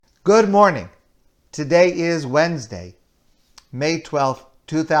Good morning. Today is Wednesday, May 12th,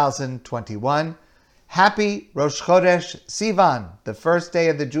 2021. Happy Rosh Chodesh Sivan, the first day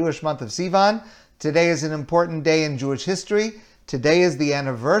of the Jewish month of Sivan. Today is an important day in Jewish history. Today is the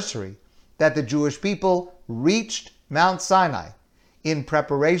anniversary that the Jewish people reached Mount Sinai in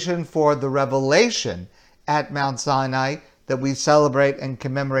preparation for the revelation at Mount Sinai that we celebrate and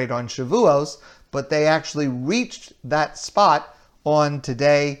commemorate on Shavuos, but they actually reached that spot on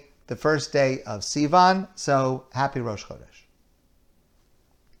today, the first day of Sivan. So happy Rosh Chodesh.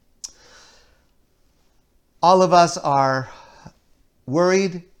 All of us are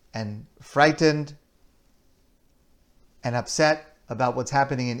worried and frightened and upset about what's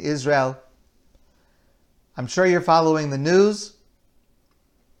happening in Israel. I'm sure you're following the news.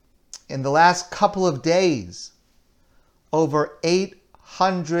 In the last couple of days, over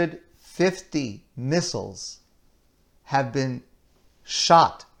 850 missiles have been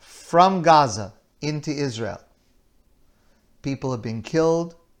shot from Gaza into Israel. People have been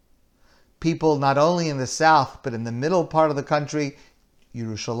killed. People not only in the south, but in the middle part of the country,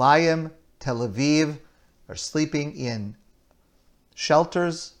 Yerushalayim, Tel Aviv, are sleeping in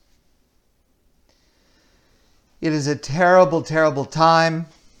shelters. It is a terrible, terrible time.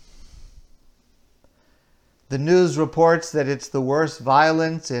 The news reports that it's the worst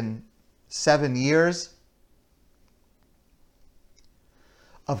violence in 7 years.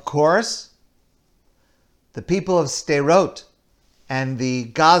 Of course, the people of Sderot and the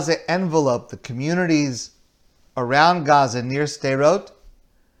Gaza envelope, the communities around Gaza near Sderot,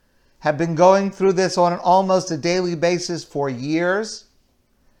 have been going through this on almost a daily basis for years.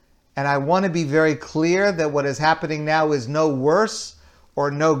 And I want to be very clear that what is happening now is no worse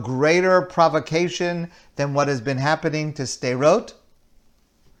or no greater provocation than what has been happening to Sderot.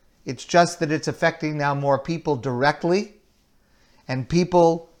 It's just that it's affecting now more people directly, and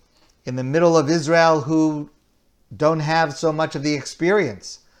people in the middle of Israel who don't have so much of the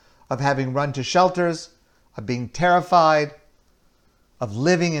experience of having run to shelters, of being terrified, of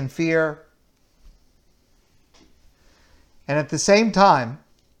living in fear. And at the same time,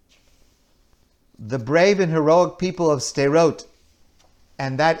 the brave and heroic people of Sderot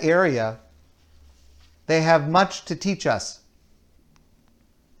and that area, they have much to teach us.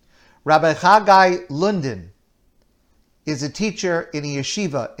 Rabbi Chagai Lundin is a teacher in a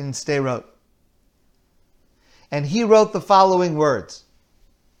yeshiva in Sderot. And he wrote the following words.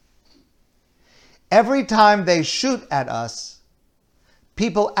 Every time they shoot at us,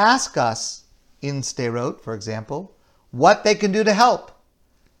 people ask us, in Sderot, for example, what they can do to help.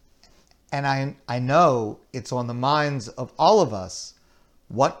 And I know it's on the minds of all of us.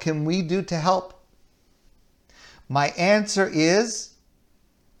 What can we do to help? My answer is,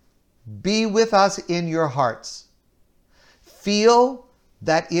 be with us in your hearts. Feel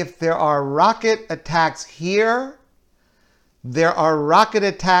that if there are rocket attacks here, there are rocket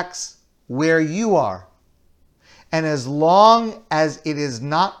attacks where you are. And as long as it is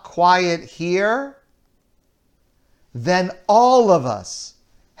not quiet here, then all of us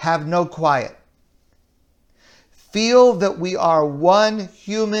have no quiet. Feel that we are one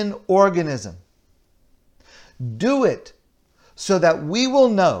human organism. Do it so that we will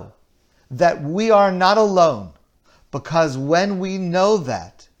know that we are not alone, because when we know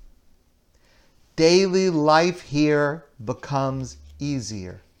that, daily life here becomes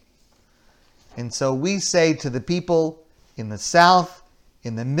easier. And so we say to the people in the south,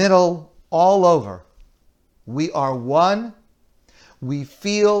 in the middle, all over, we are one. We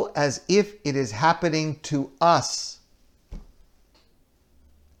feel as if it is happening to us.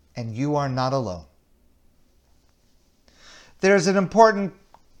 And you are not alone. There's an important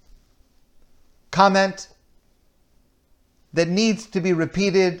comment that needs to be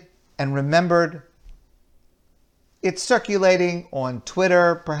repeated and remembered. It's circulating on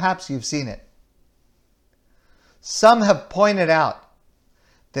Twitter. Perhaps you've seen it. Some have pointed out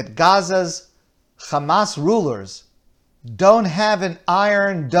that Gaza's Hamas rulers don't have an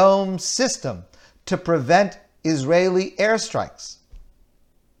Iron Dome system to prevent Israeli airstrikes.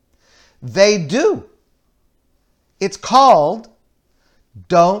 They do. It's called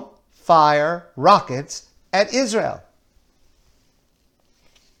Don't Fire Rockets at Israel.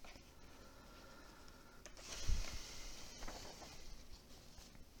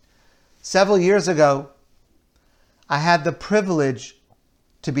 Several years ago, I had the privilege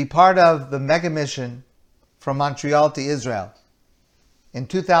to be part of the mega mission from Montreal to Israel in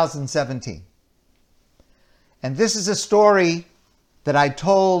 2017. And this is a story that I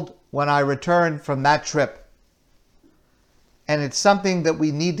told when I returned from that trip. And it's something that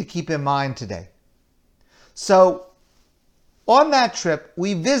we need to keep in mind today. So on that trip,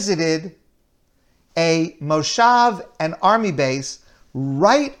 we visited a moshav, an army base,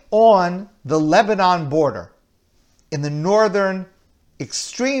 right on the Lebanon border in the northern,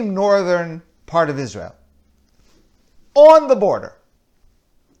 extreme northern part of Israel. On the border.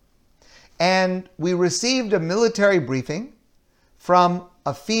 And we received a military briefing from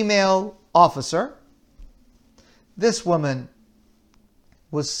a female officer. This woman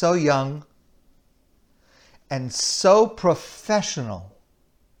was so young and so professional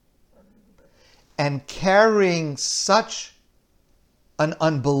and carrying such an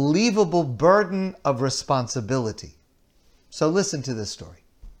unbelievable burden of responsibility. So listen to this story.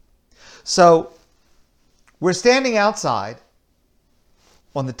 So we're standing outside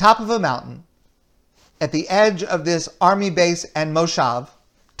on the top of a mountain at the edge of this army base and moshav,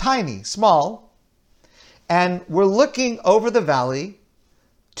 tiny, small, and we're looking over the valley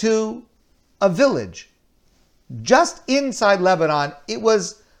to a village just inside Lebanon. It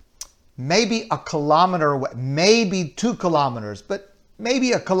was maybe a kilometer away, maybe 2 kilometers, but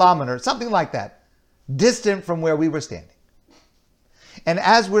maybe a kilometer, something like that, distant from where we were standing. And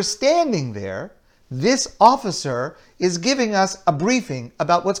as we're standing there, this officer is giving us a briefing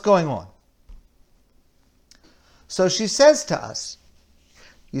about what's going on. So she says to us,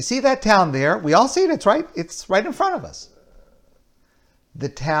 you see that town there? We all see it, it's right in front of us. The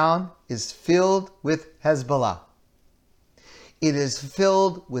town is filled with Hezbollah. It is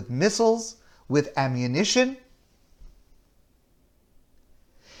filled with missiles, with ammunition.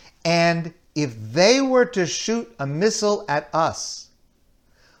 And if they were to shoot a missile at us,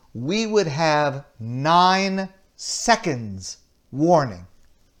 we would have 9 seconds warning.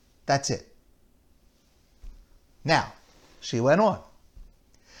 That's it. Now, she went on.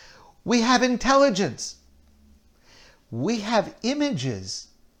 We have intelligence. We have images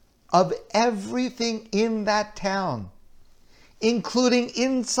of everything in that town, including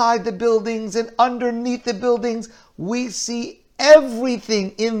inside the buildings and underneath the buildings. We see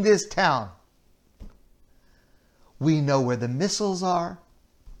everything in this town. We know where the missiles are.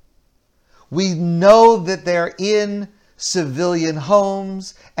 We know that they're in civilian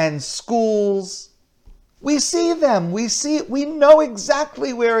homes and schools. We see them. We know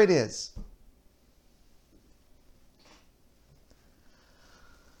exactly where it is.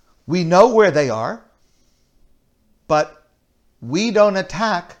 We know where they are, but we don't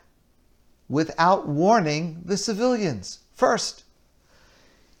attack without warning the civilians first.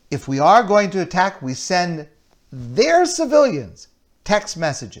 If we are going to attack, we send their civilians text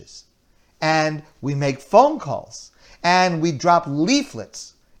messages, and we make phone calls, and we drop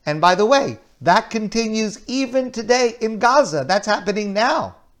leaflets. And by the way, that continues even today in Gaza. That's happening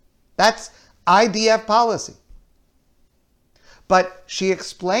now. That's IDF policy. But she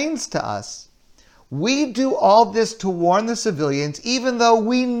explains to us, we do all this to warn the civilians, even though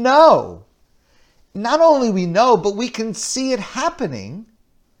we know, not only we know, but we can see it happening,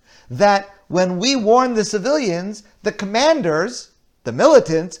 that when we warn the civilians, the commanders, the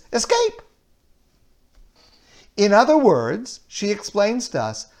militants, escape. In other words, she explains to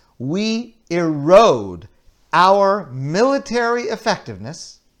us, we erode our military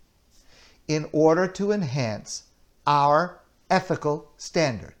effectiveness in order to enhance our ethical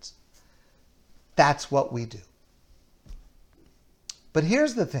standards. That's what we do. But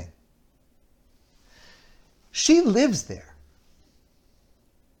here's the thing. She lives there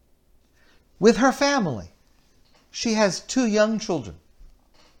with her family. She has 2 young children.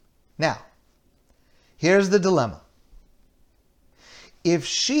 Now, here's the dilemma. If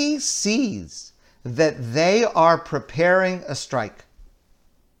she sees that they are preparing a strike,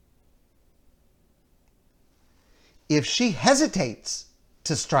 if she hesitates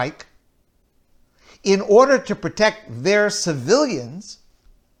to strike in order to protect their civilians,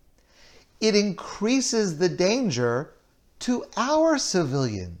 it increases the danger to our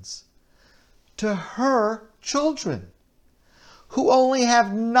civilians, to her children, who only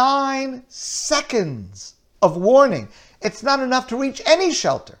have 9 seconds of warning. It's not enough to reach any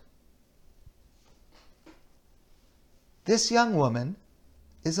shelter. This young woman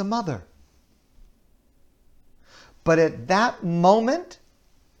is a mother. But at that moment,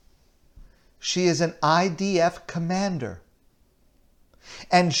 she is an IDF commander.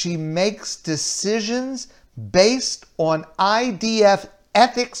 And she makes decisions based on IDF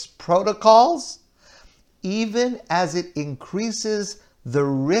ethics protocols, even as it increases the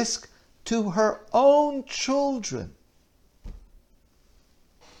risk to her own children.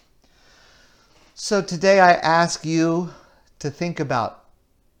 So today I ask you to think about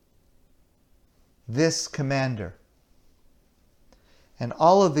this commander and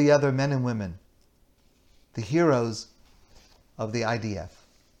all of the other men and women, the heroes of the IDF.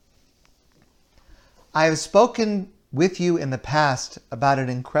 I have spoken with you in the past about an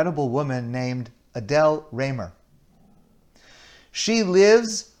incredible woman named Adele Raymer. She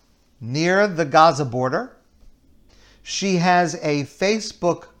lives near the Gaza border. She has a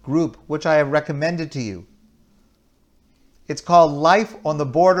Facebook group which I have recommended to you. It's called Life on the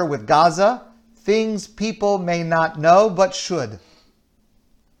Border with Gaza, Things People May Not Know But Should.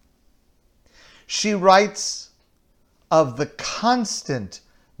 She writes of the constant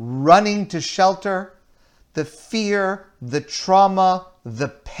running to shelter, the fear, the trauma, the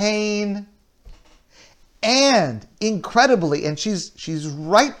pain, and incredibly, and she's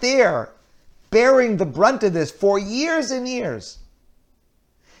right there bearing the brunt of this for years and years.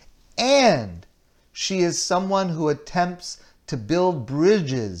 And she is someone who attempts to build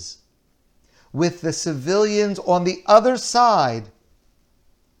bridges with the civilians on the other side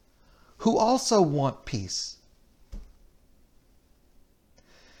who also want peace.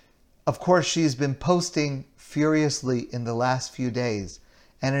 Of course, she's been posting furiously in the last few days,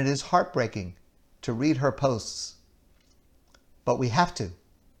 and it is heartbreaking to read her posts. But we have to.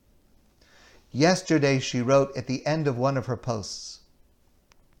 Yesterday, she wrote at the end of one of her posts,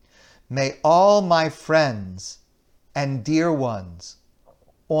 "May all my friends and dear ones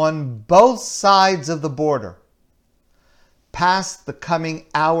on both sides of the border pass the coming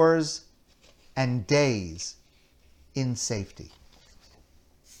hours and days in safety."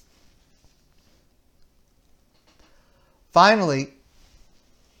 Finally,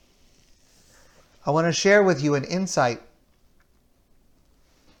 I want to share with you an insight.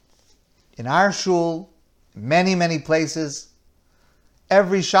 In our shul, many, many places,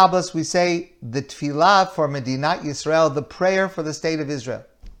 every Shabbos we say the tefillah for Medinat Yisrael, the prayer for the state of Israel.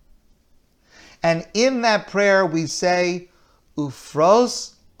 And in that prayer we say,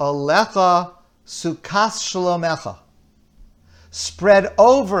 Ufros Olecha Sukas Shalomecha. Spread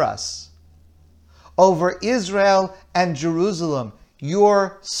over us, over Israel and Jerusalem,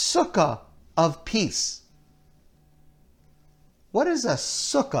 your sukkah of peace. What is a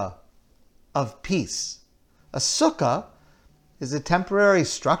sukkah of peace? A sukkah is a temporary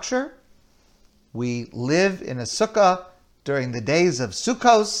structure. We live in a sukkah during the days of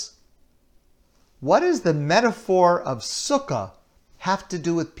Sukkos. What does the metaphor of sukkah have to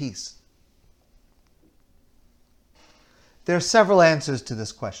do with peace? There are several answers to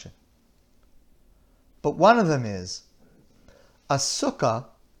this question. But one of them is, a sukkah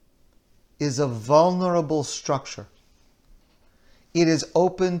is a vulnerable structure. It is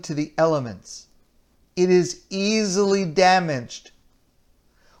open to the elements. It is easily damaged.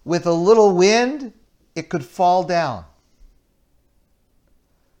 With a little wind, it could fall down.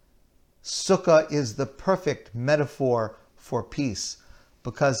 Sukkah is the perfect metaphor for peace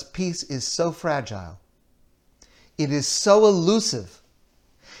because peace is so fragile. It is so elusive.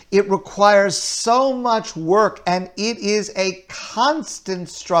 It requires so much work, and it is a constant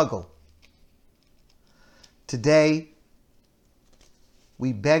struggle. Today,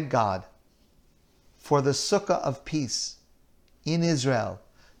 we beg God for the sukkah of peace in Israel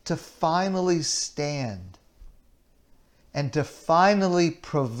to finally stand and to finally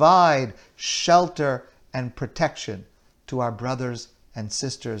provide shelter and protection to our brothers and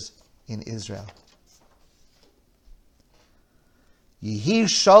sisters in Israel. Yehi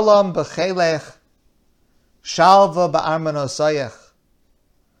shalom b'chelech, shalva ba'armanosayach.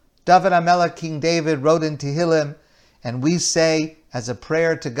 David HaMelech, King David, wrote in Tehillim, and we say as a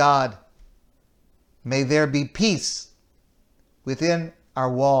prayer to God, may there be peace within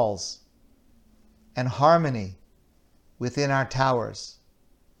our walls and harmony within our towers.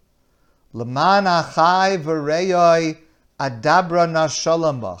 L'man achai v'reyoi adabra na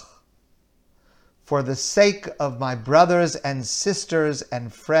shalom bach. For the sake of my brothers and sisters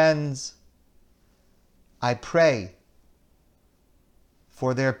and friends, I pray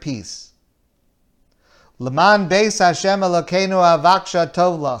for their peace. L'man beis Hashem Elokeinu avaksha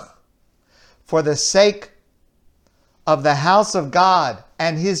tovlach. For the sake of the house of God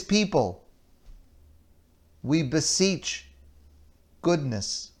and His people, we beseech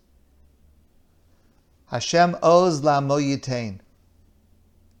goodness. Hashem oz la'amo yitain.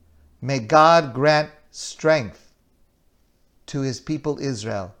 May God grant strength to His people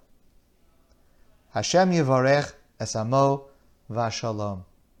Israel. Hashem yivarech es amo v'shalom.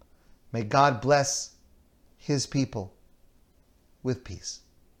 May God bless His people with peace.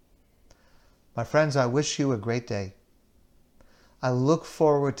 My friends, I wish you a great day. I look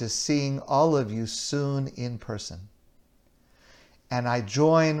forward to seeing all of you soon in person. And I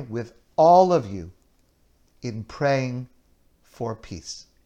join with all of you in praying for peace.